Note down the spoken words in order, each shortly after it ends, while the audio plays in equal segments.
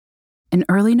In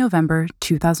early November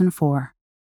 2004,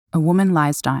 a woman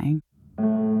lies dying.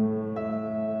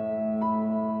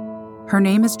 Her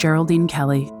name is Geraldine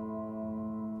Kelley,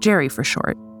 Jerry for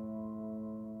short.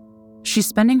 She's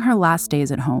spending her last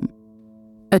days at home,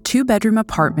 a 2-bedroom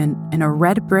apartment in a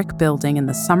red brick building in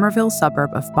the Somerville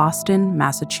suburb of Boston,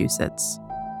 Massachusetts.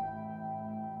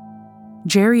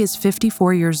 Jerry is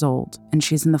 54 years old, and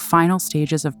she's in the final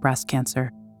stages of breast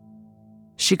cancer.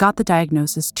 She got the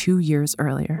diagnosis 2 years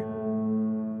earlier.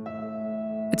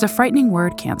 It's a frightening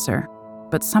word, cancer,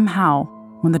 but somehow,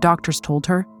 when the doctors told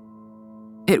her,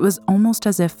 it was almost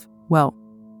as if, well,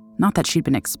 not that she'd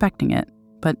been expecting it,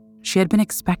 but she had been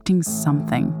expecting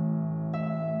something.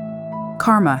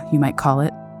 Karma, you might call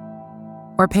it,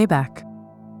 or payback.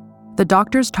 The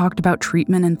doctors talked about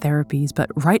treatment and therapies, but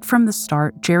right from the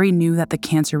start, Jerry knew that the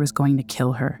cancer was going to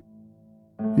kill her.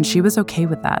 And she was okay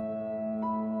with that.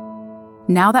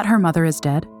 Now that her mother is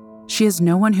dead, she has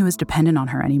no one who is dependent on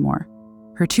her anymore.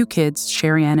 Her 2 kids,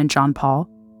 Sherry Ann and John Paul,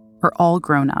 are all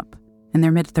grown up, in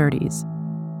their mid-30s.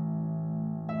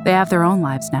 They have their own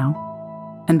lives now.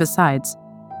 And besides,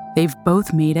 they've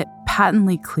both made it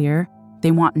patently clear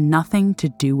they want nothing to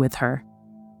do with her.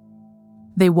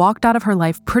 They walked out of her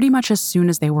life pretty much as soon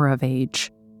as they were of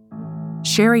age.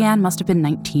 Sherry Ann must have been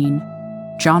 19,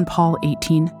 John Paul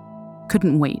 18,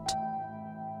 couldn't wait.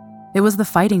 It was the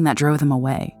fighting that drove them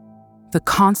away. The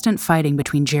constant fighting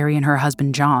between Jerry and her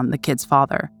husband John, the kid's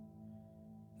father.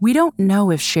 We don't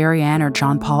know if Sherry Ann or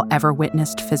John Paul ever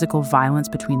witnessed physical violence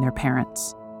between their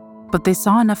parents, but they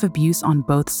saw enough abuse on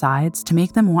both sides to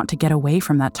make them want to get away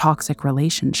from that toxic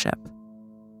relationship.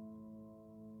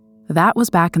 That was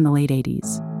back in the late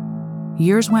 80s.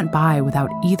 Years went by without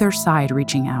either side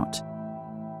reaching out.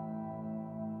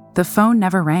 The phone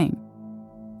never rang,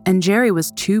 and Jerry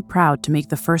was too proud to make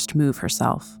the first move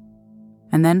herself.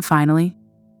 And then finally,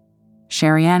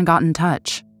 Sherry Ann got in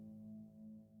touch.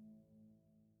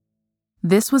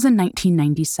 This was in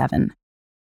 1997.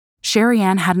 Sherry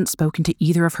Ann hadn't spoken to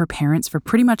either of her parents for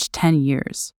pretty much 10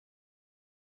 years.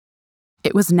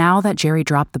 It was now that Jerry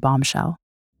dropped the bombshell.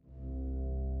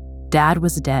 Dad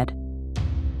was dead.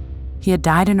 He had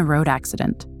died in a road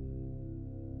accident.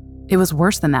 It was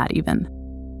worse than that, even.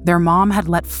 Their mom had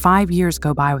let 5 years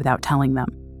go by without telling them.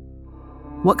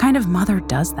 What kind of mother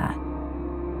does that?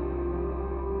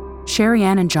 Sherry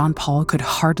Ann and John Paul could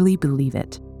hardly believe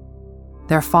it.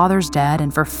 Their father's dead,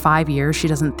 and for 5 years she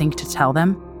doesn't think to tell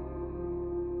them?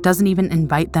 Doesn't even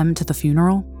invite them to the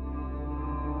funeral?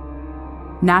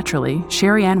 Naturally,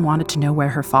 Sherry Ann wanted to know where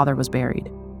her father was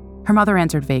buried. Her mother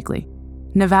answered vaguely,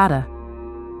 Nevada.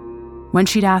 When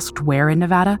she'd asked where in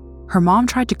Nevada, her mom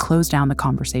tried to close down the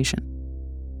conversation.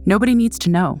 Nobody needs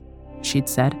to know, she'd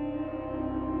said.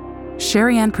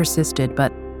 Sherry Ann persisted,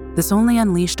 but this only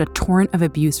unleashed a torrent of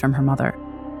abuse from her mother.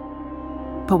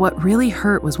 But what really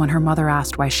hurt was when her mother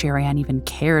asked why Sherry Ann even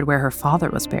cared where her father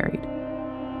was buried.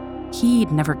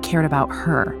 He'd never cared about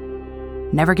her,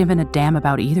 never given a damn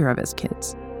about either of his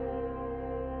kids.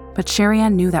 But Sherry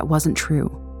Ann knew that wasn't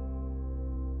true.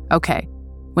 Okay,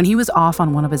 when he was off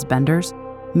on one of his benders,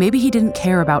 maybe he didn't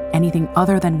care about anything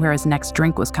other than where his next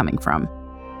drink was coming from.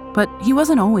 But he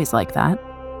wasn't always like that.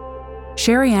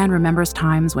 Sherry Ann remembers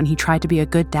times when he tried to be a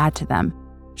good dad to them.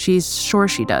 She's sure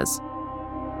she does.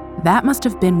 That must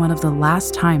have been one of the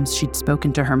last times she'd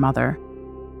spoken to her mother.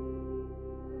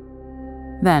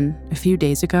 Then, a few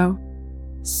days ago,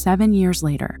 7 years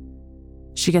later,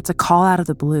 she gets a call out of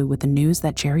the blue with the news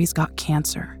that Jerry's got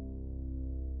cancer.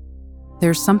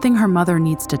 There's something her mother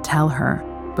needs to tell her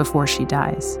before she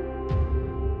dies.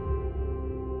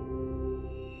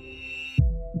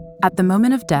 At the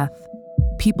moment of death,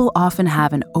 people often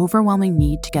have an overwhelming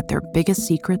need to get their biggest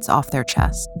secrets off their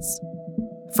chests.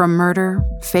 From murder,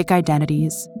 fake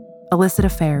identities, illicit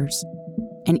affairs,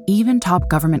 and even top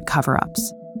government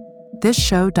cover-ups, this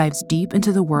show dives deep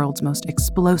into the world's most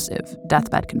explosive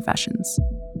deathbed confessions.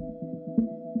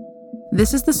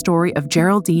 This is the story of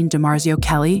Geraldine DiMarzio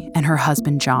Kelley and her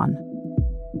husband John.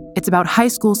 It's about high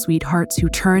school sweethearts who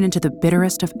turn into the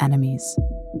bitterest of enemies.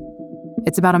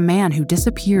 It's about a man who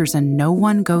disappears and no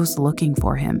one goes looking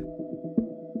for him.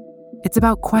 It's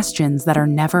about questions that are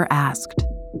never asked,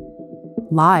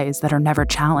 lies that are never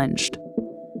challenged,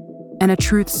 and a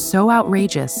truth so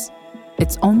outrageous,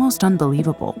 it's almost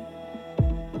unbelievable.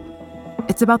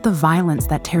 It's about the violence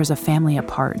that tears a family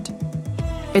apart.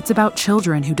 It's about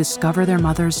children who discover their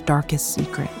mother's darkest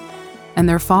secret and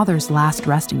their father's last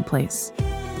resting place.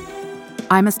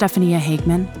 I'm Estefania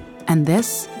Hagman, and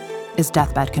this is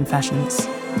Deathbed Confessions.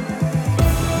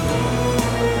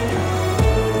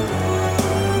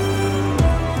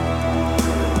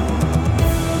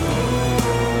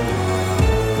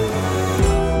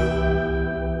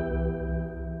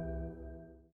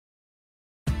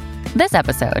 This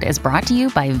episode is brought to you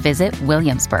by Visit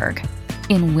Williamsburg.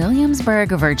 In Williamsburg,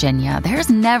 Virginia, there's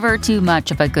never too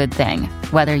much of a good thing.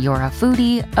 Whether you're a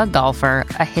foodie, a golfer,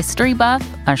 a history buff,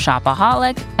 a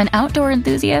shopaholic, an outdoor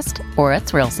enthusiast, or a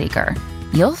thrill seeker,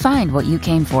 you'll find what you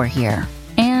came for here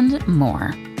and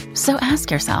more. So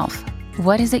ask yourself,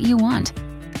 what is it you want?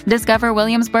 Discover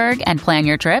Williamsburg and plan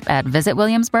your trip at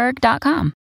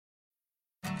visitwilliamsburg.com.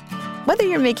 Whether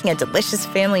you're making a delicious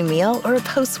family meal or a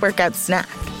post-workout snack,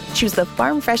 choose the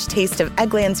farm-fresh taste of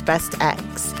Eggland's Best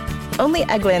Eggs. Only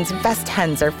Eggland's best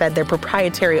hens are fed their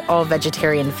proprietary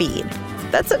all-vegetarian feed.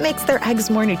 That's what makes their eggs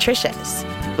more nutritious.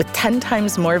 With 10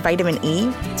 times more vitamin E,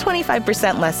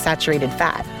 25% less saturated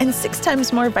fat, and 6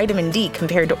 times more vitamin D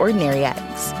compared to ordinary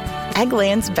eggs.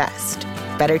 Eggland's Best.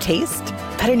 Better taste,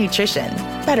 better nutrition,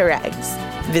 better eggs.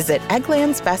 Visit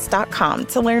egglandsbest.com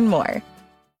to learn more.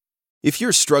 If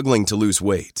you're struggling to lose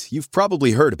weight, you've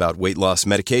probably heard about weight loss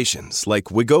medications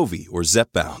like Wegovy or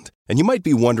Zepbound, and you might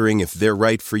be wondering if they're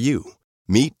right for you.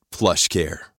 Meet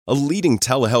PlushCare, a leading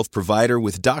telehealth provider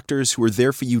with doctors who are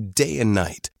there for you day and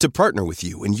night to partner with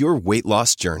you in your weight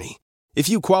loss journey. If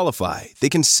you qualify, they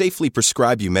can safely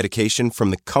prescribe you medication from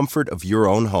the comfort of your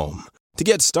own home. To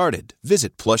get started,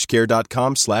 visit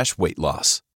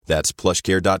plushcare.com/weight-loss. That's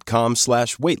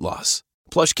plushcare.com/weight-loss.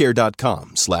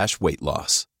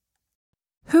 plushcare.com/weight-loss.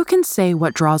 Who can say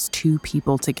what draws two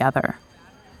people together?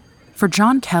 For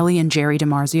John Kelley and Jerry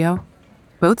DiMarzio,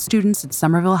 both students at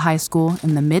Somerville High School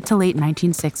in the mid to late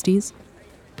 1960s,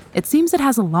 it seems it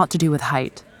has a lot to do with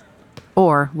height,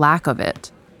 or lack of it.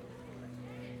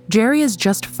 Jerry is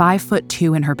just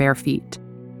 5'2" in her bare feet,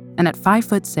 and at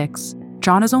 5'6",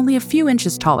 John is only a few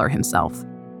inches taller himself.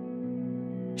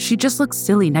 She just looks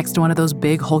silly next to one of those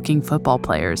big hulking football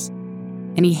players,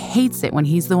 and he hates it when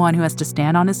he's the one who has to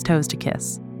stand on his toes to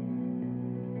kiss.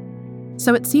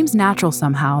 So it seems natural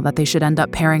somehow that they should end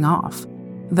up pairing off,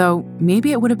 though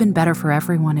maybe it would have been better for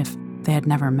everyone if they had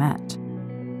never met.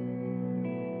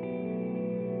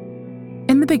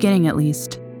 In the beginning, at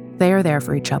least, they are there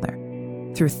for each other,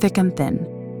 through thick and thin.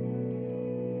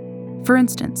 For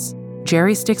instance,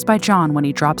 Jerry sticks by John when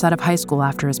he drops out of high school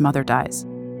after his mother dies.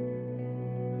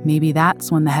 Maybe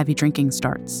that's when the heavy drinking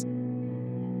starts.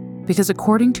 Because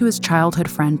according to his childhood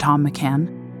friend Tom McCann,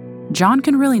 John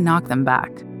can really knock them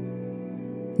back.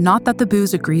 Not that the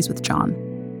booze agrees with John.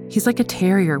 He's like a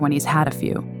terrier when he's had a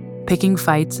few, picking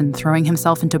fights and throwing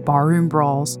himself into barroom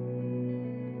brawls.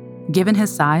 Given his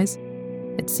size,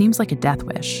 it seems like a death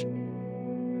wish.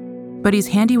 But he's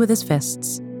handy with his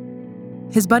fists.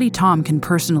 His buddy Tom can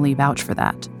personally vouch for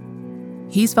that.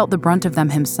 He's felt the brunt of them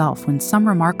himself when some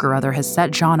remark or other has set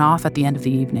John off at the end of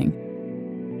the evening.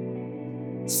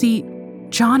 See,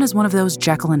 John is one of those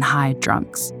Jekyll and Hyde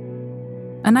drunks.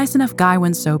 A nice enough guy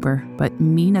when sober, but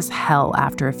mean as hell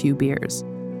after a few beers.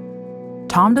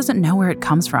 Tom doesn't know where it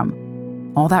comes from,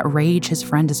 all that rage his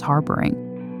friend is harboring.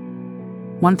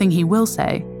 One thing he will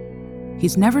say,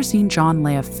 he's never seen John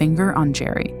lay a finger on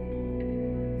Jerry.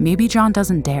 Maybe John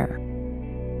doesn't dare.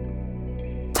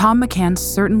 Tom McCann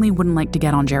certainly wouldn't like to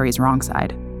get on Jerry's wrong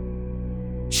side.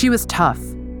 She was tough.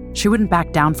 She wouldn't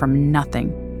back down from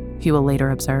nothing, he will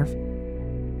later observe.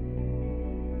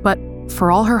 But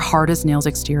for all her hard-as-nails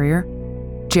exterior,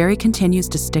 Jerry continues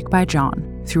to stick by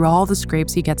John through all the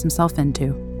scrapes he gets himself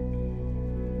into.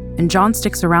 And John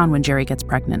sticks around when Jerry gets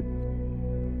pregnant.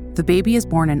 The baby is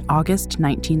born in August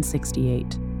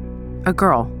 1968. A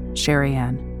girl, Sherry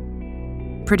Ann.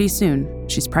 Pretty soon,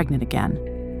 she's pregnant again.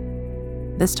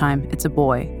 This time, it's a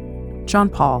boy, John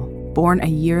Paul, born a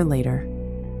year later.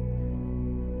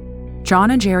 John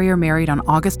and Jerry are married on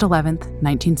August 11th,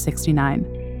 1969.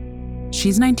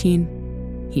 She's 19,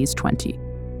 he's 20.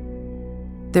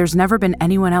 There's never been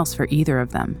anyone else for either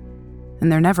of them,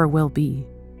 and there never will be.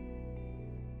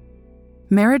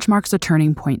 Marriage marks a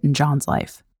turning point in John's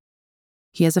life.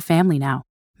 He has a family now,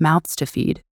 mouths to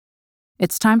feed.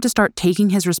 It's time to start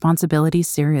taking his responsibilities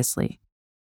seriously.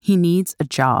 He needs a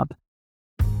job.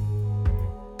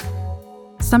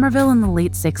 Somerville in the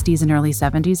late 60s and early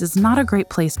 70s is not a great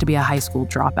place to be a high school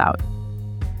dropout.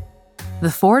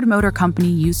 The Ford Motor Company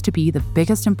used to be the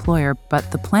biggest employer, but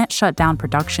the plant shut down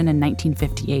production in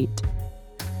 1958.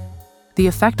 The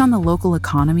effect on the local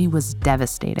economy was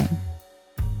devastating.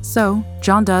 So,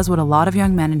 John does what a lot of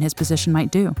young men in his position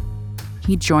might do.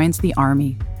 He joins the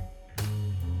Army.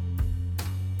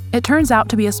 It turns out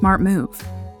to be a smart move,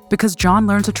 because John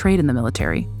learns a trade in the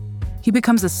military. He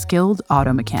becomes a skilled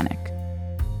auto mechanic.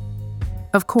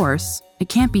 Of course, it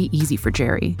can't be easy for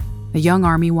Jerry, a young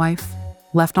Army wife,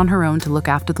 left on her own to look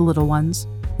after the little ones,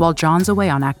 while John's away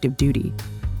on active duty.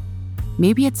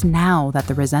 Maybe it's now that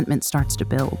the resentment starts to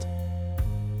build.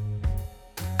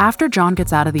 After John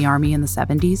gets out of the Army in the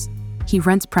 70s, he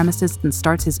rents premises and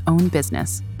starts his own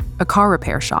business, a car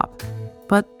repair shop.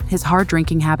 But his hard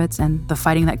drinking habits and the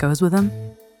fighting that goes with him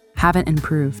haven't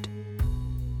improved.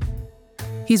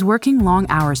 He's working long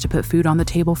hours to put food on the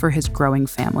table for his growing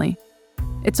family.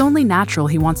 It's only natural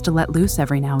he wants to let loose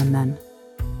every now and then.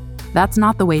 That's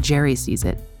not the way Jerry sees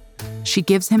it. She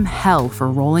gives him hell for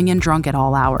rolling in drunk at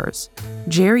all hours.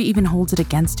 Jerry even holds it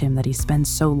against him that he spends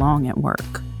so long at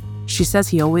work. She says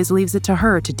he always leaves it to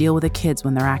her to deal with the kids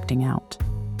when they're acting out.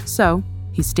 So,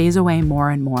 he stays away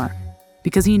more and more,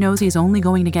 because he knows he's only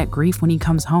going to get grief when he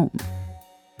comes home.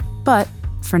 But,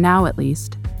 for now at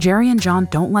least, Jerry and John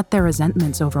don't let their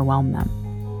resentments overwhelm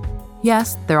them.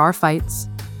 Yes, there are fights,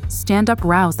 stand-up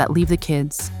rows that leave the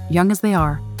kids, young as they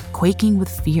are, quaking with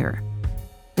fear.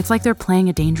 It's like they're playing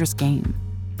a dangerous game.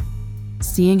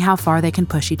 Seeing how far they can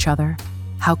push each other,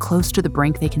 how close to the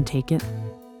brink they can take it,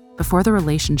 before the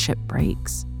relationship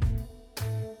breaks.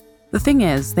 The thing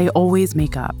is, they always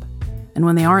make up, and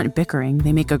when they aren't bickering,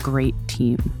 they make a great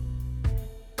team.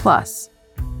 Plus,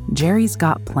 Jerry's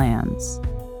got plans.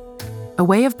 A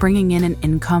way of bringing in an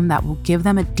income that will give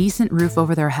them a decent roof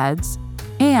over their heads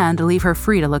and leave her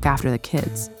free to look after the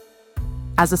kids.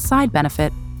 As a side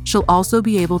benefit, she'll also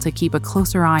be able to keep a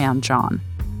closer eye on John.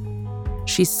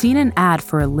 She's seen an ad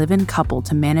for a live-in couple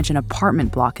to manage an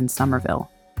apartment block in Somerville.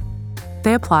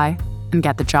 They apply and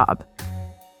get the job.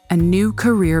 A new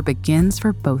career begins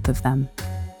for both of them.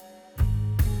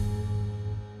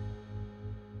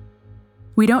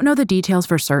 We don't know the details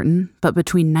for certain, but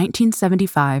between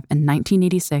 1975 and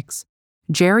 1986,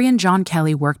 Jerry and John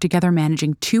Kelley worked together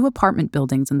managing 2 apartment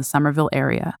buildings in the Somerville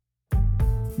area.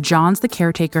 John's the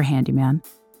caretaker handyman,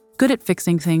 good at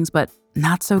fixing things, but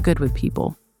not so good with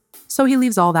people. So he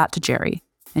leaves all that to Jerry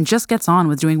and just gets on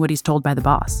with doing what he's told by the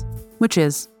boss, which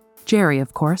is Jerry,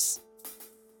 of course.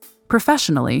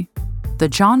 Professionally, the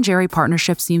John-Jerry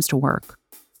partnership seems to work,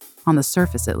 on the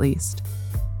surface at least.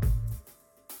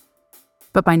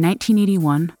 But by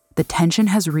 1981, the tension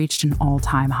has reached an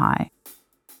all-time high.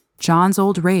 John's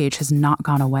old rage has not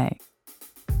gone away.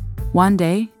 One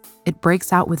day, it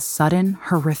breaks out with sudden,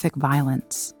 horrific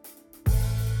violence.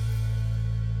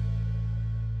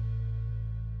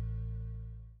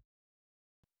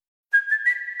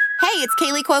 Hey, it's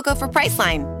Kaylee Cuoco for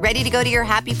Priceline. Ready to go to your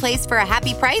happy place for a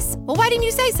happy price? Well, why didn't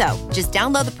you say so? Just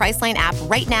download the Priceline app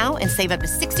right now and save up to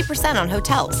 60% on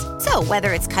hotels. So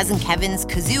whether it's Cousin Kevin's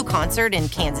Kazoo Concert in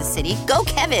Kansas City, go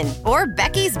Kevin, or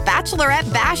Becky's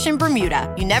Bachelorette Bash in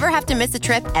Bermuda, you never have to miss a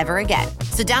trip ever again.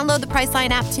 So download the Priceline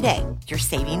app today. Your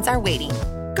savings are waiting.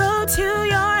 Go to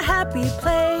your happy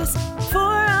place for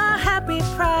a happy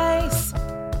price.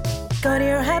 Go to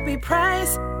your happy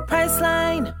price,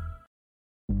 Priceline.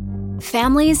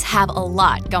 Families have a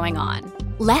lot going on.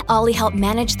 Let Ollie help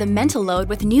manage the mental load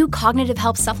with new cognitive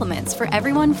help supplements for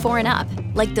everyone 4 and up,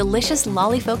 like delicious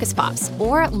Lolly Focus Pops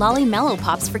or Lolly Mellow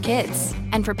Pops for kids.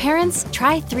 And for parents,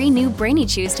 try 3 new Brainy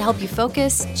Chews to help you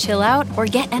focus, chill out, or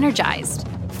get energized.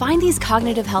 Find these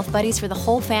cognitive health buddies for the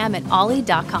whole fam at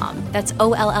ollie.com. That's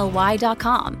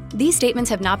OLLY.com. These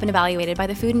statements have not been evaluated by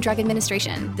the Food and Drug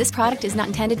Administration. This product is not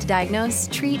intended to diagnose,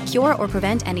 treat, cure, or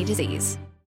prevent any disease.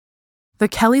 The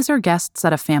Kelleys are guests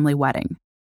at a family wedding.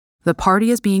 The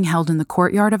party is being held in the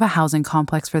courtyard of a housing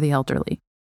complex for the elderly.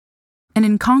 An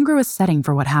incongruous setting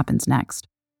for what happens next.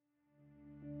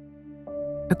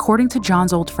 According to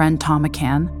John's old friend Tom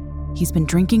McCann, he's been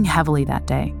drinking heavily that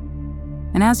day.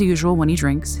 And as usual, when he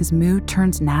drinks, his mood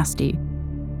turns nasty.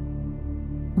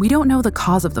 We don't know the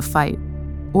cause of the fight,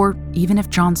 or even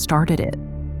if John started it.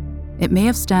 It may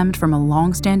have stemmed from a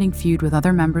long-standing feud with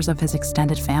other members of his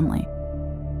extended family.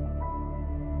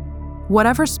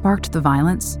 Whatever sparked the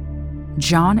violence,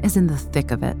 John is in the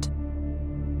thick of it.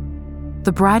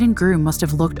 The bride and groom must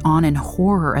have looked on in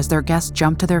horror as their guests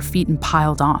jumped to their feet and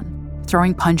piled on,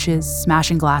 throwing punches,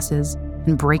 smashing glasses,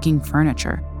 and breaking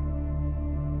furniture.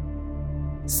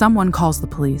 Someone calls the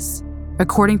police.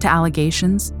 According to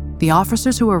allegations, the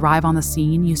officers who arrive on the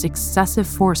scene use excessive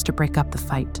force to break up the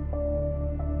fight.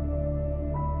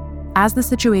 As the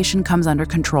situation comes under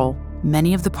control,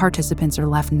 many of the participants are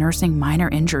left nursing minor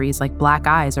injuries like black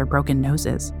eyes or broken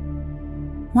noses.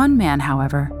 One man,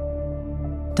 however,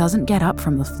 doesn't get up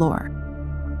from the floor.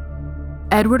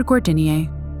 Edward Gordinier,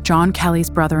 John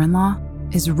Kelley's brother-in-law,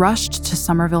 is rushed to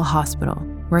Somerville Hospital,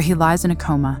 where he lies in a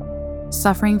coma,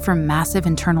 suffering from massive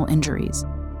internal injuries,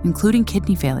 including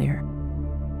kidney failure.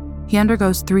 He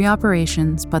undergoes 3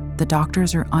 operations, but the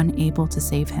doctors are unable to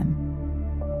save him.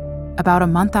 About a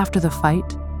month after the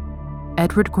fight,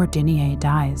 Edward Gordinier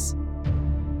dies.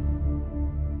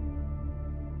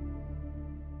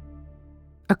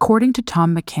 According to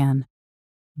Tom McCann,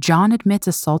 John admits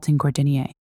assaulting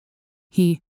Gordinier.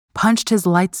 He punched his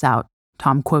lights out,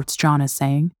 Tom quotes John as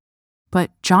saying,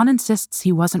 but John insists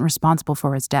he wasn't responsible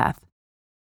for his death.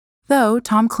 Though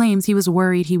Tom claims he was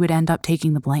worried he would end up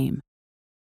taking the blame.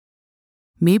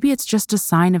 Maybe it's just a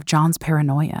sign of John's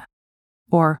paranoia.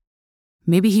 Or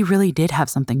maybe he really did have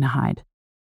something to hide.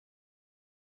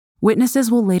 Witnesses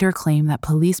will later claim that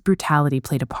police brutality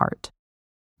played a part.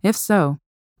 If so,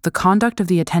 the conduct of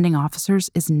the attending officers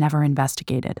is never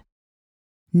investigated.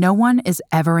 No one is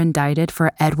ever indicted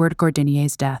for Edward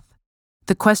Gordinier's death.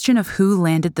 The question of who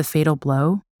landed the fatal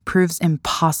blow proves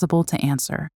impossible to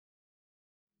answer.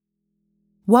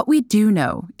 What we do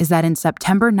know is that in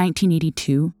September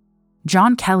 1982,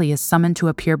 John Kelley is summoned to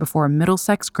appear before a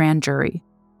Middlesex grand jury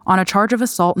on a charge of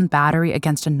assault and battery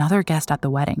against another guest at the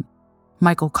wedding,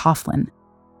 Michael Coughlin.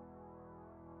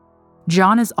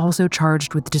 John is also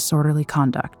charged with disorderly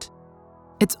conduct.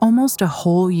 It's almost a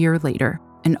whole year later,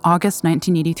 in August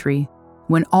 1983,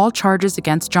 when all charges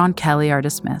against John Kelley are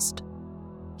dismissed.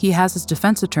 He has his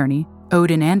defense attorney,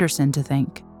 Odin Anderson, to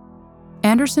thank.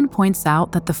 Anderson points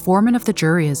out that the foreman of the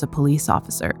jury is a police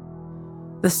officer.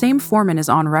 The same foreman is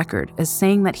on record as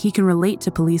saying that he can relate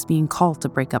to police being called to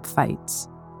break up fights.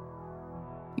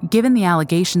 Given the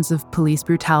allegations of police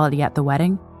brutality at the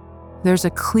wedding, there's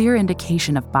a clear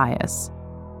indication of bias.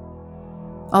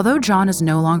 Although John is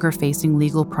no longer facing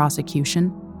legal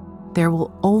prosecution, there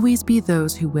will always be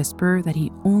those who whisper that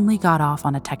he only got off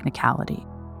on a technicality.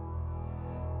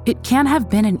 It can't have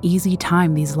been an easy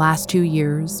time these last 2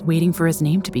 years waiting for his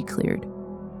name to be cleared.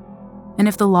 And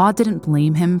if the law didn't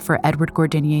blame him for Edward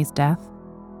Gordinier's death,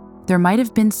 there might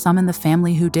have been some in the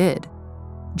family who did.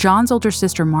 John's older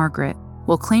sister, Margaret,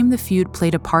 will claim the feud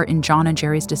played a part in John and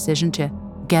Jerry's decision to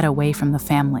get away from the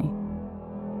family.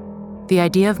 The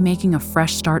idea of making a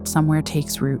fresh start somewhere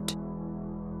takes root.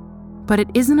 But it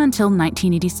isn't until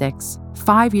 1986,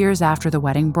 5 years after the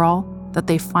wedding brawl, that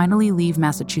they finally leave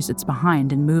Massachusetts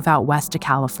behind and move out west to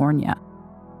California.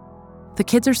 The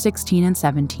kids are 16 and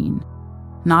 17,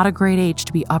 not a great age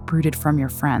to be uprooted from your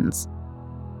friends.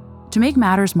 To make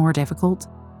matters more difficult,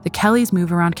 the Kelleys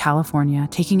move around California,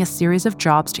 taking a series of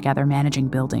jobs together managing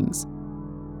buildings.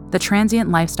 The transient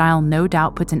lifestyle no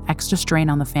doubt puts an extra strain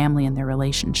on the family and their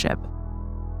relationship.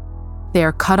 They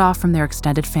are cut off from their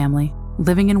extended family,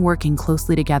 living and working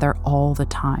closely together all the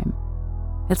time.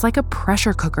 It's like a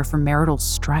pressure cooker for marital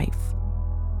strife.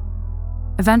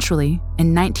 Eventually,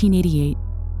 in 1988,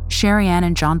 Sherry Ann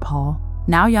and John Paul,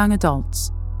 now young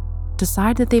adults,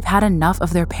 decide that they've had enough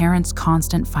of their parents'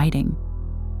 constant fighting.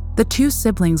 The two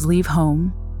siblings leave home,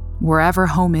 wherever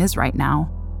home is right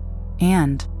now,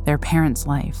 and their parents'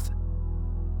 life.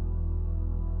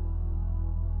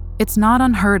 It's not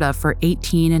unheard of for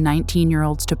 18 and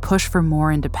 19-year-olds to push for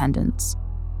more independence,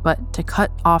 but to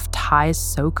cut off ties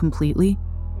so completely,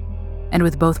 and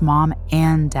with both mom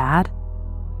and dad,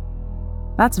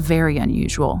 that's very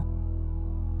unusual.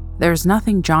 There's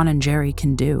nothing John and Jerry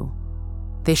can do.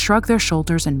 They shrug their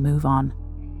shoulders and move on.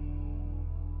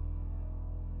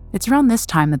 It's around this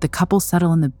time that the couple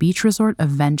settle in the beach resort of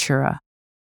Ventura.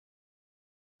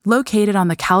 Located on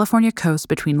the California coast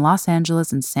between Los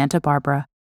Angeles and Santa Barbara,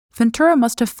 Ventura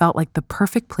must have felt like the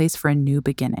perfect place for a new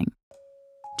beginning.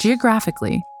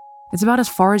 Geographically, it's about as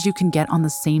far as you can get on the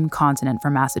same continent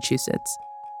from Massachusetts.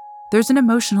 There's an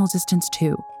emotional distance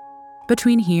too,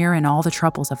 between here and all the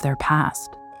troubles of their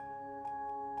past.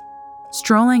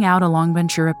 Strolling out along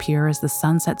Ventura Pier as the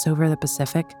sun sets over the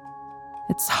Pacific,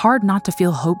 it's hard not to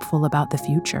feel hopeful about the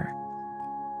future.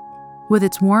 With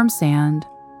its warm sand,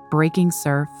 breaking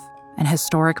surf, and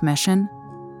historic mission,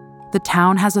 the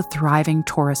town has a thriving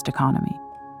tourist economy.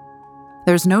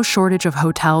 There's no shortage of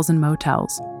hotels and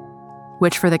motels,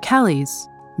 which for the Kelleys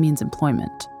means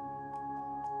employment.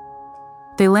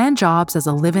 They land jobs as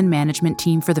a live-in management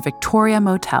team for the Victoria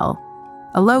Motel,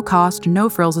 a low-cost,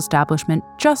 no-frills establishment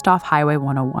just off Highway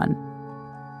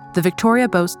 101. The Victoria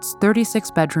boasts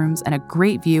 36 bedrooms and a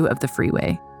great view of the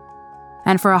freeway.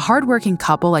 And for a hardworking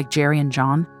couple like Jerry and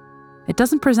John, it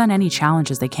doesn't present any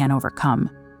challenges they can't overcome.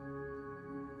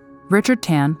 Richard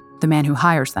Tan, the man who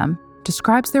hires them,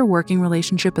 describes their working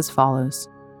relationship as follows.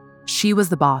 She was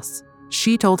the boss.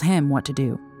 She told him what to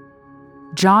do.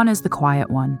 John is the quiet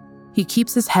one. He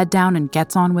keeps his head down and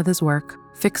gets on with his work,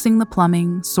 fixing the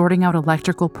plumbing, sorting out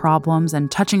electrical problems, and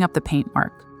touching up the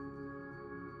paintwork.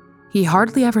 He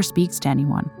hardly ever speaks to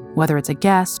anyone, whether it's a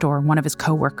guest or one of his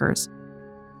coworkers.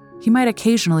 He might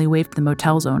occasionally wave to the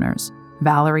motel's owners,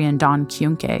 Valerie and Don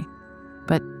Kyunke,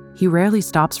 but he rarely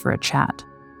stops for a chat.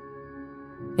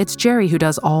 It's Jerry who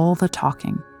does all the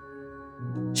talking.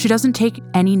 She doesn't take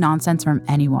any nonsense from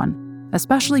anyone,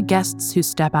 especially guests who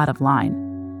step out of line.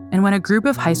 and when a group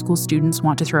of high school students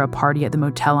want to throw a party at the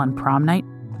motel on prom night,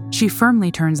 she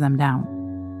firmly turns them down.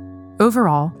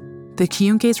 Overall, the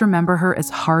Kiunkes remember her as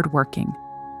hardworking,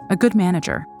 a good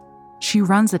manager. She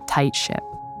runs a tight ship.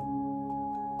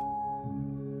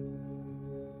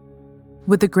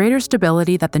 With the greater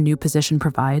stability that the new position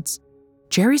provides,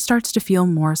 Jerry starts to feel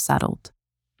more settled.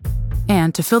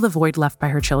 And to fill the void left by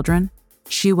her children,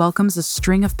 she welcomes a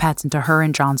string of pets into her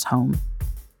and John's home.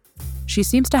 She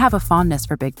seems to have a fondness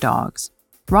for big dogs,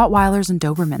 Rottweilers and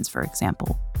Dobermans, for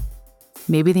example.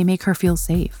 Maybe they make her feel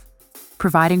safe,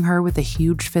 providing her with the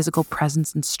huge physical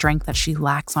presence and strength that she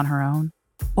lacks on her own.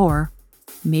 Or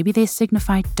maybe they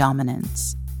signify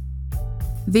dominance.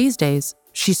 These days,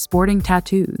 she's sporting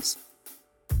tattoos.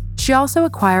 She also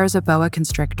acquires a boa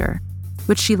constrictor,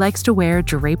 which she likes to wear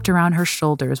draped around her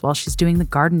shoulders while she's doing the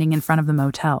gardening in front of the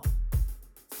motel.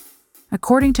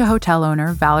 According to hotel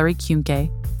owner Valerie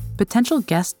Kiunke, potential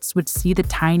guests would see the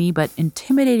tiny but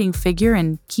intimidating figure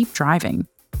and keep driving.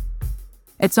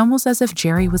 It's almost as if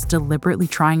Jerry was deliberately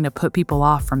trying to put people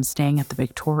off from staying at the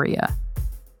Victoria.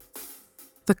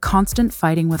 The constant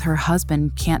fighting with her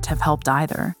husband can't have helped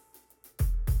either.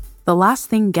 The last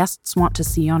thing guests want to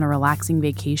see on a relaxing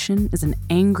vacation is an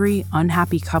angry,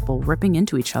 unhappy couple ripping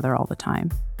into each other all the time.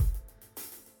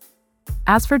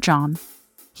 As for John,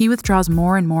 he withdraws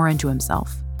more and more into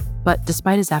himself, but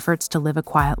despite his efforts to live a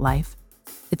quiet life,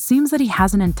 it seems that he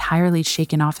hasn't entirely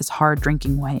shaken off his hard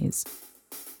drinking ways.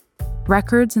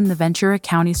 Records in the Ventura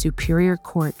County Superior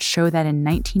Court show that in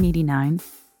 1989,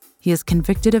 he is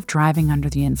convicted of driving under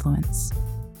the influence.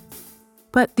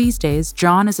 But these days,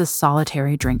 John is a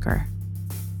solitary drinker.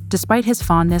 Despite his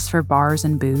fondness for bars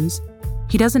and booze,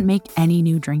 he doesn't make any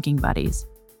new drinking buddies.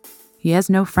 He has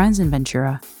no friends in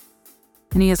Ventura,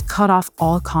 and he has cut off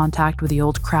all contact with the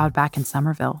old crowd back in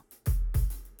Somerville.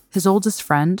 His oldest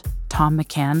friend, Tom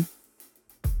McCann,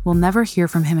 will never hear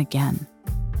from him again.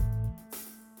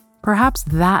 Perhaps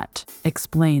that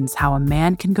explains how a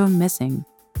man can go missing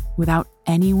without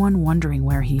anyone wondering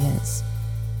where he is.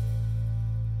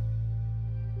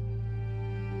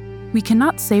 We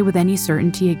cannot say with any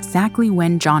certainty exactly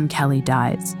when John Kelley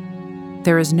dies.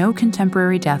 There is no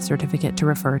contemporary death certificate to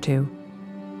refer to,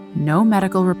 no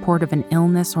medical report of an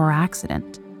illness or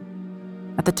accident.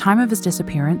 At the time of his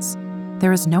disappearance,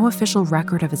 there is no official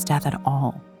record of his death at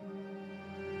all.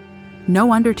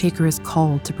 No undertaker is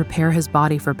called to prepare his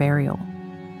body for burial.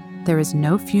 There is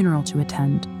no funeral to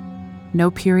attend, no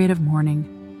period of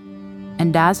mourning,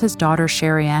 and as his daughter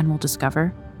Sherry Ann will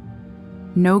discover,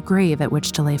 no grave at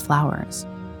which to lay flowers.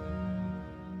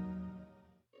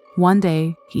 One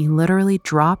day, he literally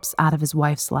drops out of his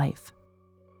wife's life.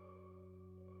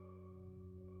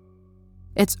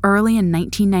 It's early in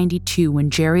 1992 when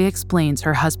Jerry explains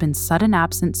her husband's sudden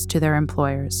absence to their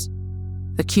employers,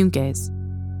 the Kiunkes.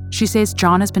 She says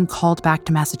John has been called back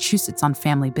to Massachusetts on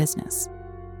family business.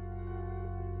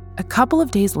 A couple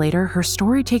of days later, her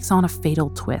story takes on a fatal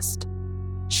twist.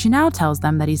 She now tells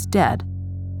them that he's dead,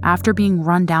 after being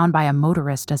run down by a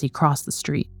motorist as he crossed the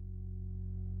street.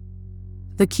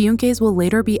 The Kiunkes will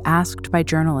later be asked by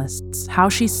journalists how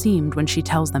she seemed when she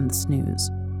tells them this news,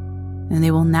 and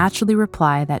they will naturally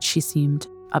reply that she seemed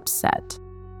upset.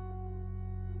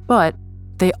 But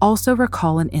they also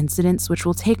recall an incident which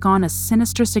will take on a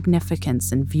sinister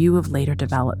significance in view of later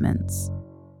developments.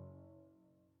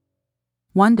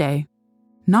 One day,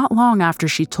 not long after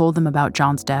she told them about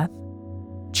John's death,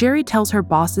 Jerry tells her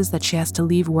bosses that she has to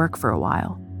leave work for a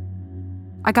while.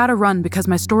 "I gotta run because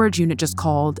my storage unit just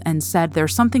called and said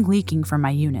there's something leaking from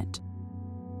my unit."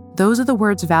 Those are the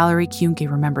words Valerie Kiunke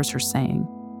remembers her saying.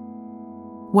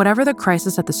 Whatever the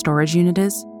crisis at the storage unit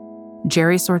is,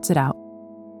 Jerry sorts it out.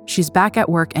 She's back at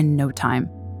work in no time.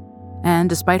 And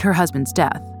despite her husband's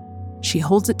death, she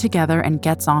holds it together and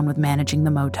gets on with managing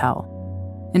the motel.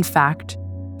 In fact,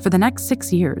 for the next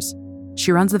 6 years,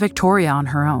 she runs the Victoria on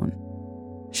her own.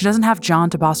 She doesn't have John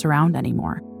to boss around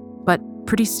anymore, but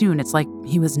pretty soon it's like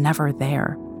he was never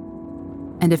there.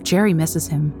 And if Jerry misses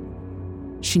him,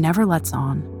 she never lets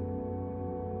on.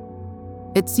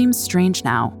 It seems strange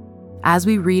now, as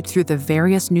we read through the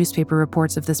various newspaper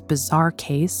reports of this bizarre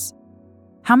case,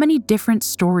 how many different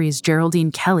stories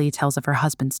Geraldine Kelley tells of her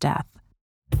husband's death.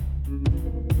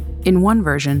 In one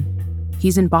version,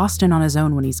 he's in Boston on his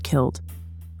own when he's killed,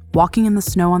 walking in the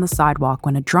snow on the sidewalk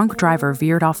when a drunk driver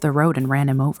veered off the road and ran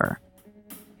him over.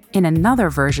 In another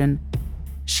version,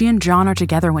 she and John are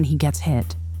together when he gets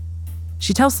hit.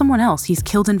 She tells someone else he's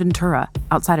killed in Ventura,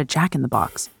 outside a Jack in the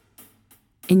Box.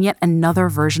 In yet another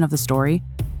version of the story,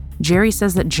 Jerry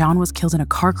says that John was killed in a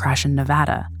car crash in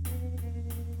Nevada.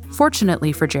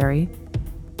 Fortunately for Jerry,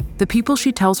 The people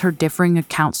she tells her differing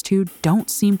accounts to don't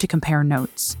seem to compare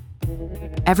notes.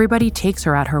 Everybody takes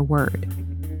her at her word,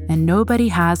 and nobody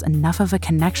has enough of a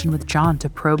connection with John to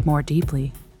probe more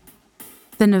deeply.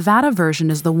 The Nevada version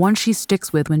is the one she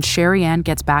sticks with when Sherry Ann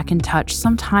gets back in touch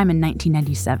sometime in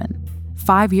 1997,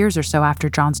 5 years or so after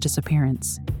John's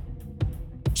disappearance.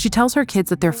 She tells her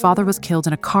kids that their father was killed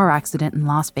in a car accident in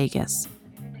Las Vegas.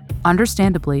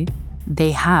 Understandably,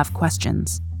 they have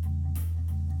questions.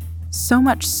 So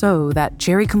much so that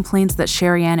Jerry complains that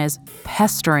Sherry Ann is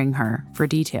pestering her for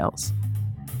details.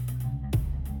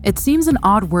 It seems an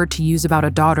odd word to use about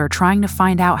a daughter trying to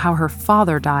find out how her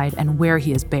father died and where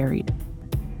he is buried.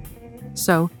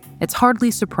 So, it's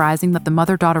hardly surprising that the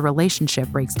mother-daughter relationship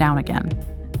breaks down again.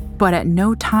 But at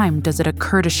no time does it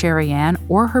occur to Sherry Ann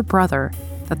or her brother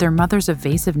that their mother's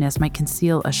evasiveness might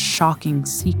conceal a shocking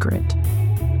secret.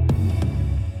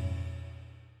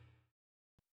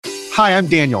 Hi, I'm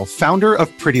Daniel, founder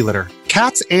of Pretty Litter.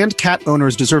 Cats and cat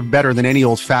owners deserve better than any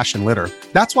old-fashioned litter.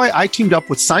 That's why I teamed up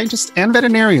with scientists and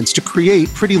veterinarians to create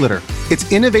Pretty Litter. Its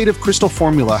innovative crystal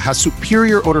formula has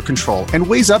superior odor control and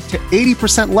weighs up to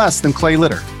 80% less than clay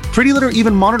litter. Pretty Litter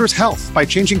even monitors health by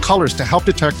changing colors to help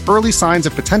detect early signs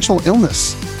of potential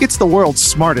illness. It's the world's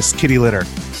smartest kitty litter.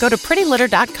 Go to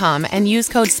prettylitter.com and use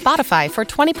code SPOTIFY for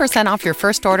 20% off your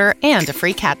first order and a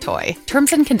free cat toy.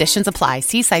 Terms and conditions apply.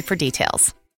 See site for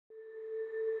details.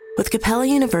 With Capella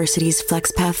University's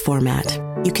FlexPath format,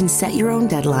 you can set your own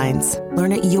deadlines,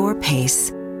 learn at your pace,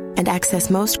 and access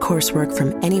most coursework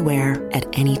from anywhere at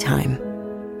any time.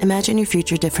 Imagine your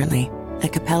future differently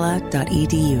at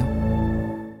capella.edu.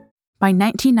 By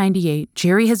 1998,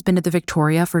 Jerry has been at the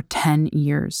Victoria for 10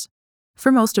 years. For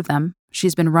most of them,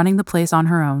 she's been running the place on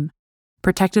her own,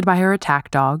 protected by her attack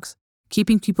dogs,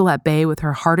 keeping people at bay with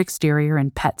her hard exterior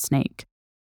and pet snake.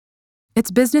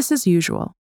 It's business as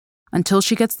usual, until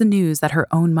she gets the news that her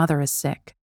own mother is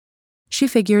sick. She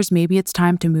figures maybe it's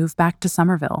time to move back to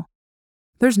Somerville.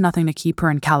 There's nothing to keep her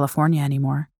in California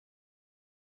anymore.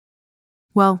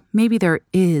 Well, maybe there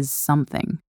is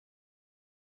something.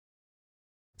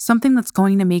 Something that's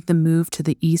going to make the move to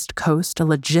the East Coast a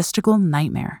logistical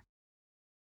nightmare.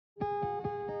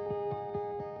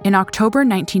 In October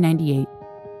 1998,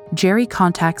 Jerry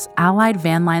contacts Allied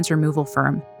Van Lines removal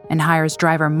firm and hires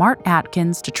driver Mart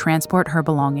Atkins to transport her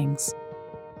belongings.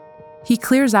 He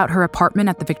clears out her apartment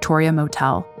at the Victoria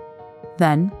Motel.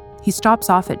 Then, he stops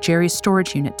off at Jerry's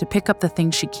storage unit to pick up the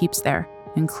things she keeps there,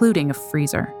 including a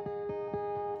freezer.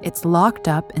 It's locked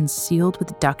up and sealed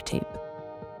with duct tape.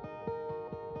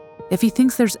 If he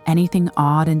thinks there's anything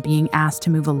odd in being asked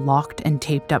to move a locked and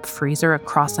taped up freezer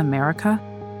across America,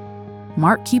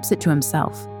 Mart keeps it to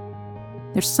himself.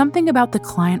 There's something about the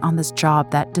client on this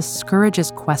job that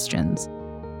discourages questions.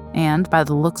 And by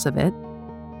the looks of it,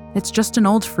 it's just an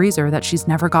old freezer that she's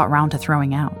never got round to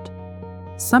throwing out.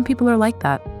 Some people are like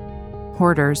that.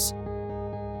 Hoarders.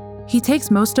 He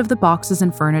takes most of the boxes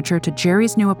and furniture to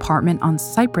Jerry's new apartment on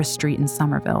Cypress Street in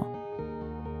Somerville.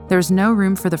 There's no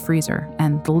room for the freezer,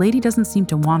 and the lady doesn't seem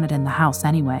to want it in the house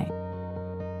anyway.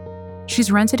 She's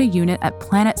rented a unit at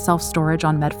Planet Self-Storage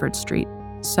on Medford Street,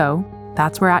 so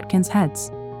that's where Atkins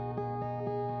heads.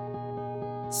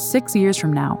 6 years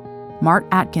from now, Mart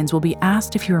Atkins will be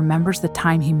asked if he remembers the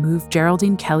time he moved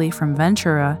Geraldine Kelley from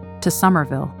Ventura to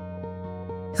Somerville.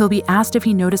 He'll be asked if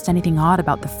he noticed anything odd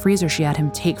about the freezer she had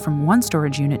him take from one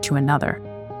storage unit to another.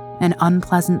 An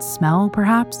unpleasant smell,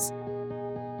 perhaps?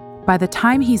 By the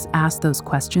time he's asked those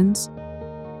questions,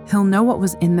 he'll know what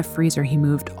was in the freezer he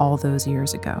moved all those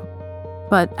years ago.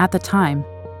 But at the time,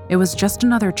 it was just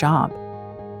another job.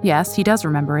 Yes, he does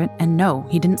remember it, and no,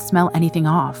 he didn't smell anything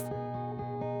off.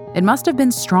 It must have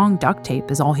been strong duct tape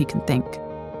is all he can think.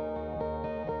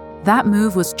 That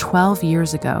move was 12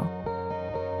 years ago.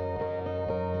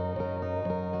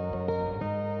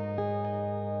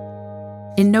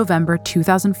 In November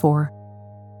 2004,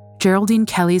 Geraldine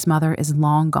Kelley's mother is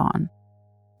long gone,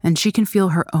 and she can feel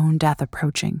her own death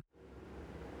approaching.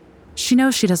 She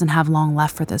knows she doesn't have long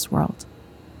left for this world.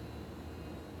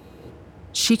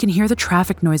 She can hear the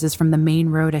traffic noises from the main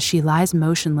road as she lies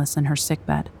motionless in her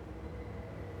sickbed.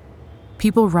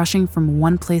 People rushing from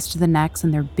one place to the next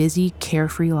in their busy,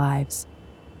 carefree lives.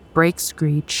 Brakes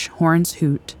screech, horns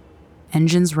hoot,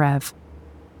 engines rev.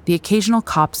 The occasional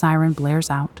cop siren blares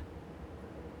out.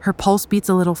 Her pulse beats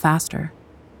a little faster,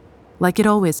 like it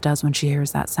always does when she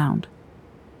hears that sound.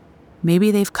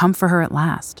 Maybe they've come for her at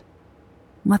last.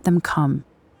 Let them come.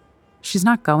 She's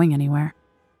not going anywhere.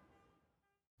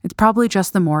 It's probably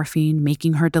just the morphine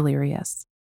making her delirious.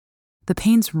 The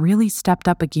pain's really stepped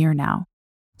up a gear now,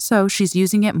 so she's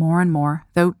using it more and more,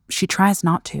 though she tries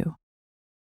not to.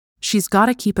 She's got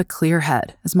to keep a clear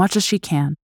head as much as she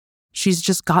can. She's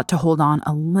just got to hold on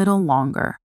a little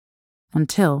longer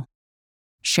until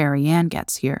Sherry Ann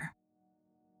gets here.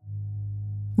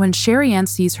 When Sherry Ann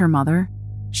sees her mother,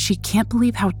 she can't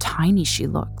believe how tiny she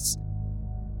looks.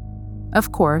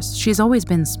 Of course, she's always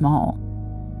been small,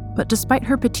 but despite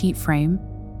her petite frame,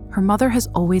 her mother has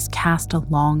always cast a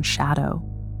long shadow.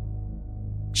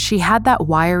 She had that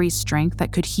wiry strength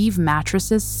that could heave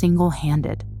mattresses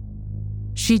single-handed.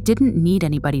 She didn't need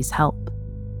anybody's help,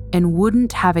 and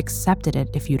wouldn't have accepted it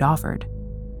if you'd offered.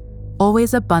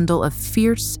 Always a bundle of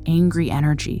fierce, angry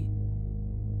energy.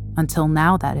 Until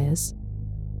now, that is.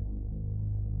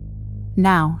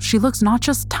 Now, she looks not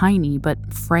just tiny,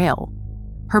 but frail.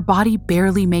 Her body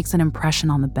barely makes an impression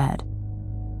on the bed.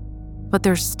 But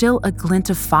there's still a glint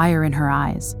of fire in her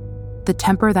eyes, the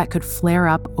temper that could flare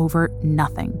up over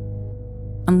nothing,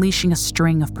 unleashing a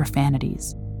string of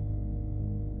profanities.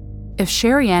 If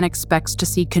Sherry Ann expects to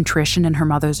see contrition in her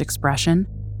mother's expression,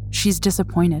 she's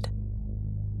disappointed.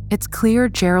 It's clear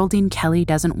Geraldine Kelley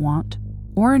doesn't want,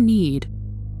 or need,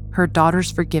 her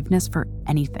daughter's forgiveness for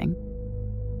anything.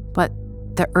 But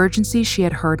the urgency she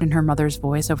had heard in her mother's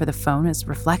voice over the phone is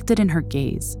reflected in her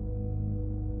gaze.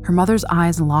 Her mother's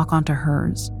eyes lock onto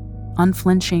hers,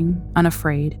 unflinching,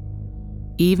 unafraid,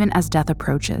 even as death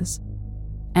approaches.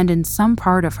 And in some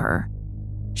part of her,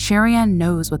 Sherry Ann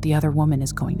knows what the other woman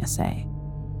is going to say.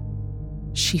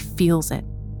 She feels it.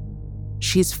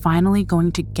 She's finally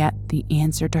going to get the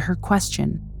answer to her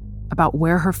question about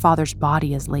where her father's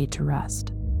body is laid to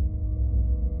rest.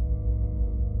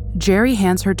 Jerry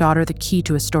hands her daughter the key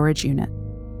to a storage unit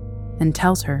and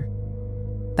tells her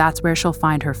that's where she'll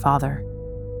find her father.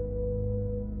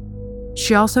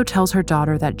 She also tells her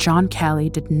daughter that John Kelley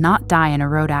did not die in a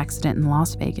road accident in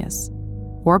Las Vegas,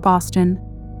 or Boston,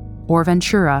 or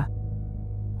Ventura,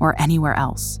 or anywhere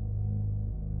else.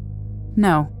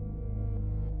 No.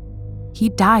 He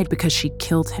died because she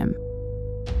killed him.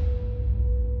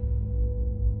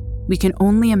 We can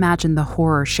only imagine the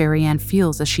horror Sherry Ann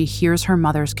feels as she hears her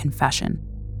mother's confession,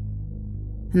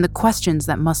 and the questions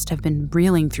that must have been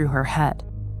reeling through her head.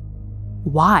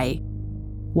 Why?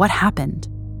 What happened?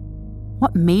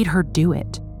 What made her do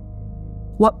it?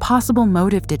 What possible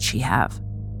motive did she have?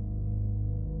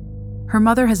 Her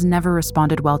mother has never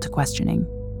responded well to questioning,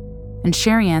 and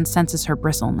Sherry Ann senses her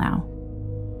bristle now.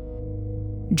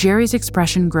 Jerry's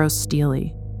expression grows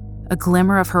steely, a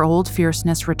glimmer of her old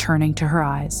fierceness returning to her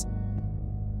eyes.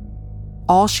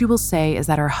 All she will say is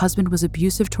that her husband was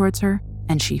abusive towards her,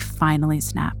 and she finally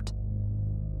snapped.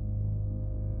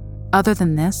 Other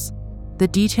than this, the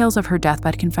details of her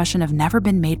deathbed confession have never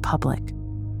been made public.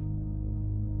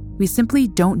 We simply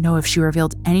don't know if she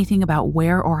revealed anything about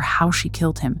where or how she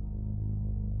killed him,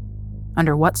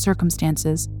 under what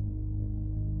circumstances,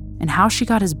 and how she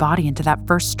got his body into that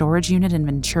first storage unit in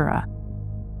Ventura.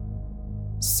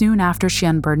 Soon after she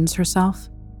unburdens herself,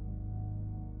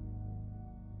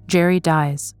 Jerry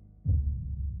dies.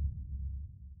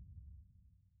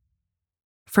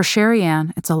 For Sherry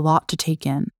Ann, it's a lot to take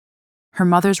in. Her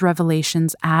mother's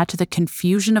revelations add to the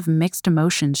confusion of mixed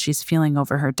emotions she's feeling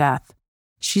over her death.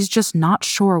 She's just not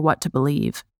sure what to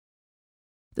believe.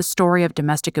 The story of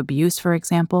domestic abuse, for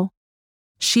example,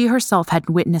 she herself had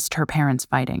witnessed her parents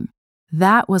fighting.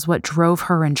 That was what drove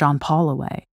her and John Paul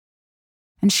away.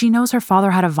 And she knows her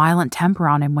father had a violent temper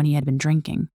on him when he had been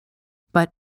drinking. But,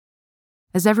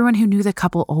 as everyone who knew the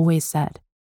couple always said,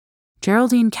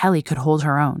 Geraldine Kelley could hold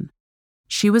her own.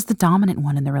 She was the dominant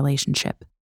one in the relationship,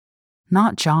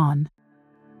 not John.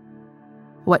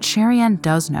 What Sherry Ann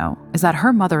does know is that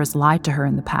her mother has lied to her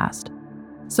in the past,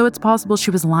 so it's possible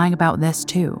she was lying about this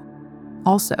too.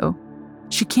 Also,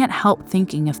 she can't help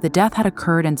thinking if the death had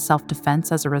occurred in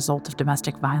self-defense as a result of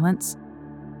domestic violence,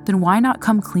 then why not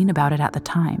come clean about it at the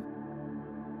time?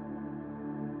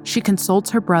 She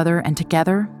consults her brother, and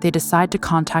together they decide to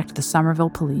contact the Somerville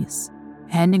police,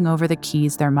 handing over the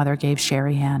keys their mother gave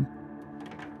Sherry Ann.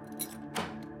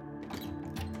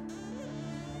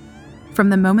 From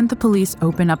the moment the police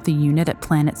open up the unit at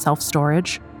Planet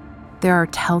Self-Storage, there are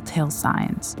telltale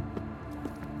signs.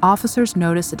 Officers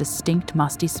notice a distinct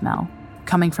musty smell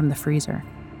coming from the freezer.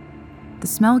 The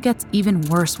smell gets even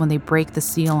worse when they break the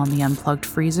seal on the unplugged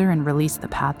freezer and release the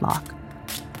padlock.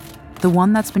 The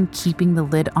one that's been keeping the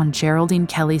lid on Geraldine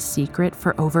Kelley's secret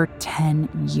for over 10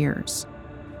 years.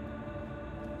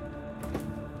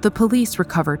 The police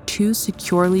recover 2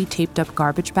 securely taped up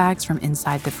garbage bags from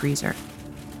inside the freezer.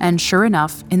 And sure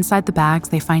enough, inside the bags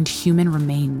they find human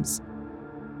remains.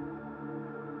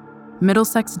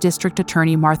 Middlesex District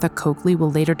Attorney Martha Coakley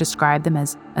will later describe them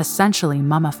as essentially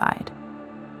mummified.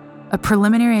 A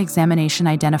preliminary examination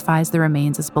identifies the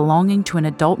remains as belonging to an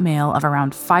adult male of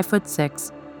around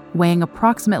 5'6", weighing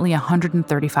approximately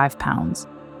 135 pounds.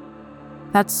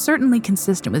 That's certainly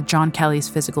consistent with John Kelley's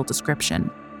physical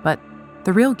description, but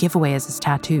the real giveaway is his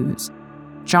tattoos.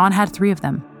 John had 3 of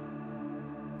them.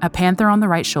 A panther on the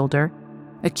right shoulder,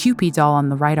 a Cupid doll on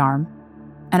the right arm,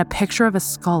 and a picture of a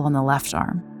skull on the left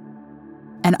arm.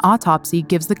 An autopsy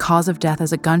gives the cause of death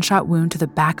as a gunshot wound to the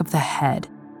back of the head.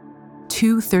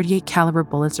 2 .38 caliber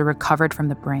bullets are recovered from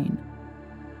the brain.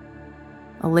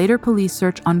 A later police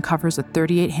search uncovers a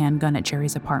 .38 handgun at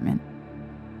Jerry's apartment.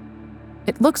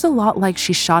 It looks a lot like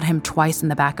she shot him twice in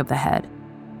the back of the head.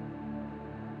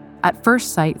 At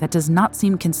first sight, that does not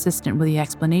seem consistent with the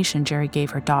explanation Jerry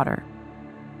gave her daughter,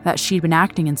 that she'd been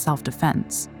acting in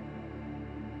self-defense.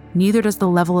 Neither does the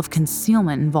level of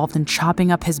concealment involved in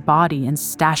chopping up his body and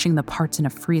stashing the parts in a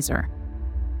freezer.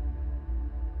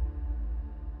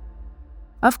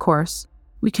 Of course,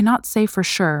 we cannot say for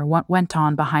sure what went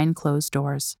on behind closed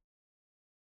doors.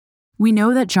 We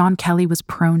know that John Kelley was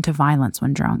prone to violence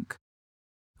when drunk.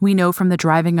 We know from the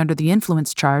driving under the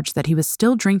influence charge that he was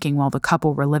still drinking while the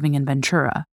couple were living in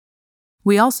Ventura.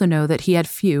 We also know that he had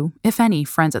few, if any,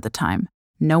 friends at the time,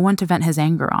 no one to vent his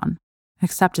anger on,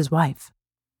 except his wife.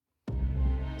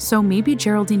 So maybe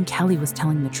Geraldine Kelley was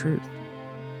telling the truth.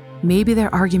 Maybe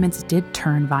their arguments did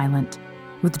turn violent,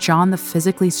 with John the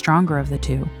physically stronger of the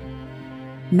two.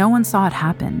 No one saw it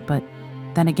happen, but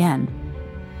then again,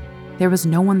 there was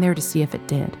no one there to see if it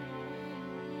did.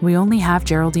 We only have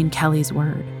Geraldine Kelley's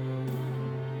word.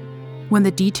 When the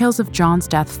details of John's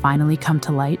death finally come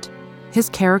to light, his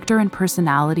character and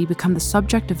personality become the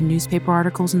subject of newspaper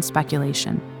articles and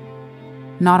speculation.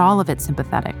 Not all of it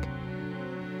sympathetic.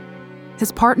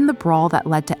 His part in the brawl that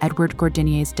led to Edward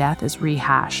Gordinier's death is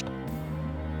rehashed.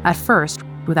 At first,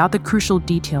 without the crucial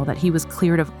detail that he was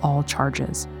cleared of all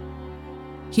charges.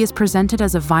 He is presented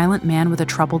as a violent man with a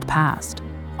troubled past,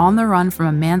 on the run from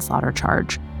a manslaughter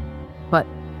charge. But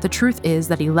the truth is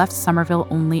that he left Somerville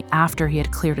only after he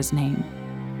had cleared his name,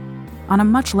 on a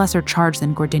much lesser charge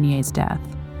than Gordinier's death,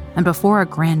 and before a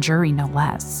grand jury no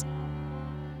less.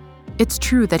 It's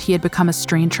true that he had become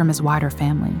estranged from his wider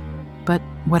family, but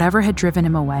whatever had driven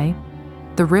him away,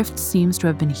 the rift seems to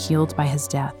have been healed by his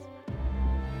death.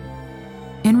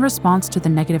 In response to the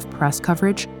negative press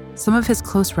coverage, some of his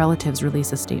close relatives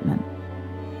release a statement.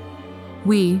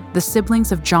 We, the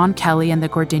siblings of John Kelley and the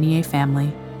Gordinier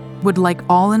family, would like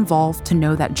all involved to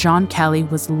know that John Kelley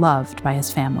was loved by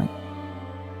his family.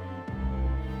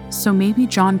 So maybe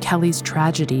John Kelley's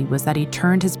tragedy was that he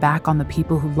turned his back on the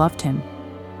people who loved him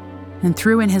and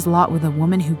threw in his lot with a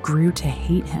woman who grew to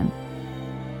hate him.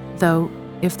 Though,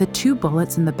 if the 2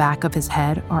 bullets in the back of his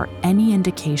head are any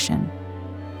indication,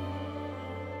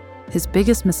 his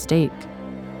biggest mistake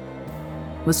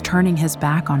was turning his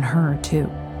back on her,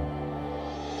 too.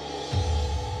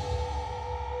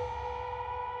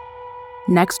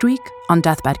 Next week on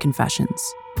Deathbed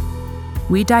Confessions,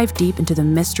 we dive deep into the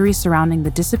mystery surrounding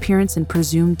the disappearance and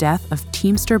presumed death of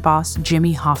Teamster boss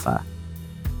Jimmy Hoffa.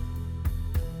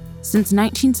 Since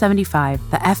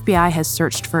 1975, the FBI has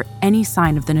searched for any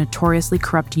sign of the notoriously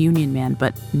corrupt union man,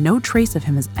 but no trace of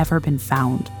him has ever been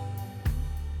found.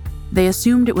 They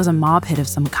assumed it was a mob hit of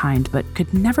some kind, but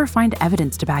could never find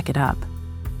evidence to back it up.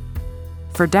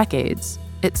 For decades,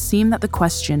 it seemed that the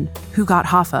question, who got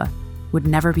Hoffa, would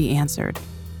never be answered.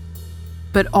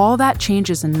 But all that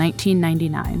changes in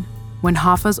 1999, when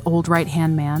Hoffa's old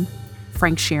right-hand man,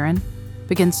 Frank Sheeran,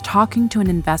 begins talking to an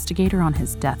investigator on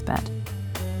his deathbed.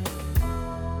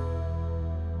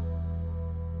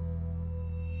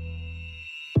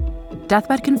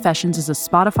 Deathbed Confessions is a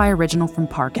Spotify original from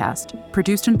Parcast,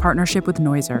 produced in partnership with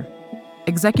Noiser.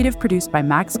 Executive produced by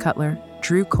Max Cutler,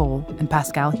 Drew Cole, and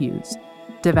Pascal Hughes.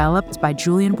 Developed by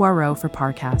Julian Boireau for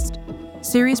Parcast.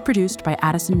 Series produced by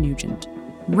Addison Nugent.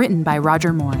 Written by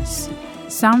Roger Morris.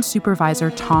 Sound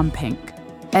supervisor Tom Pink.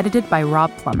 Edited by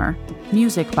Rob Plummer.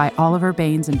 Music by Oliver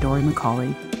Baines and Dory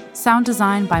McCauley. Sound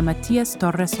design by Matias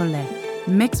Torres Soler.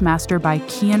 Mix master by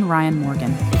Kian Ryan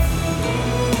Morgan.